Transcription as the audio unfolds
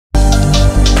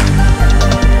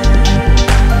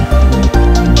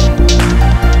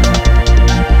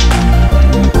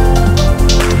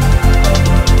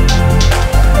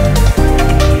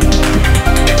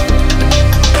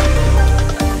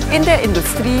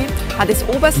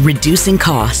Reducing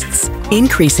costs,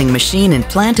 increasing machine and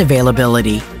plant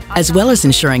availability, as well as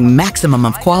ensuring maximum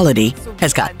of quality,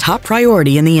 has got top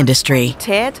priority in the industry.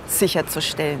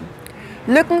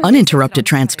 Uninterrupted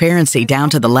transparency down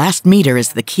to the last meter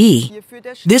is the key.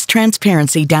 This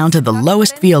transparency down to the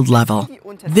lowest field level.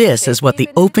 This is what the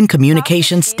Open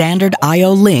Communication Standard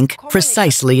IO-Link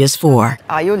precisely is for.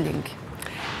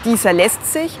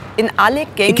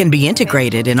 It can be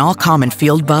integrated in all common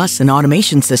field bus and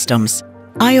automation systems.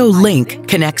 IO-Link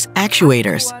connects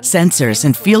actuators, sensors,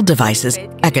 and field devices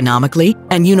economically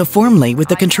and uniformly with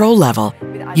the control level,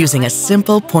 using a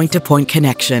simple point-to-point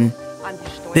connection.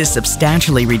 This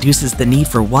substantially reduces the need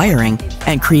for wiring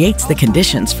and creates the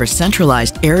conditions for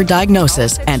centralized error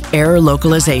diagnosis and error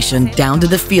localization down to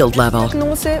the field level.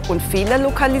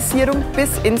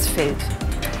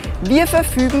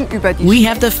 We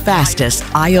have the fastest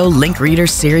IO-Link reader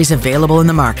series available in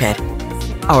the market.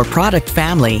 Our product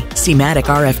family, Siemens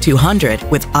RF200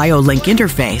 with IO-Link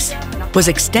interface, was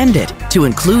extended to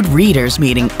include readers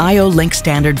meeting IO-Link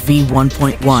Standard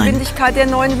V1.1.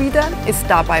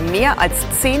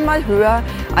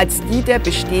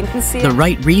 The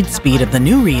write read speed of the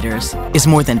new readers is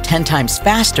more than 10 times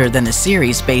faster than the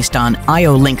series based on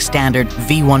IO-Link Standard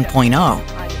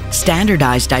V1.0.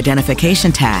 Standardized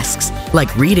identification tasks,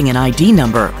 like reading an ID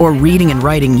number or reading and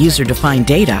writing user-defined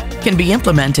data, can be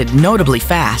implemented notably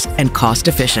fast and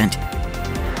cost-efficient.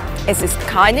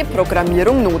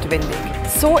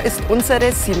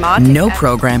 No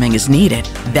programming is needed.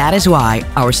 That is why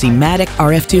our Siemens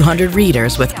RF200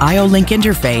 readers with IO-Link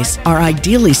interface are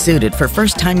ideally suited for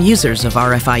first-time users of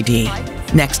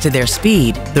RFID. Next to their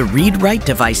speed, the read-write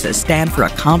devices stand for a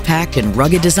compact and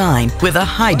rugged design with a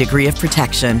high degree of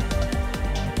protection.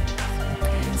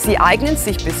 They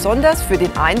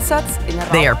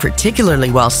are particularly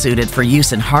well suited for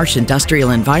use in harsh industrial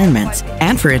environments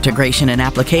and for integration in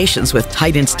applications with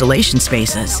tight installation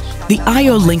spaces. The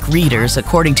IO-Link readers,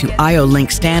 according to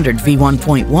IO-Link Standard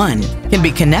V1.1, can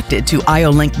be connected to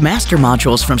IO-Link master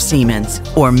modules from Siemens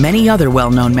or many other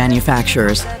well-known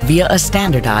manufacturers via a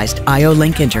standardized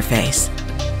IO-Link interface.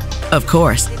 Of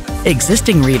course,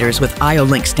 existing readers with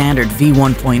IO-Link Standard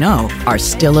V1.0 are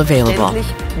still available.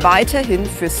 Weiterhin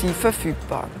für Sie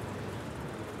verfügbar.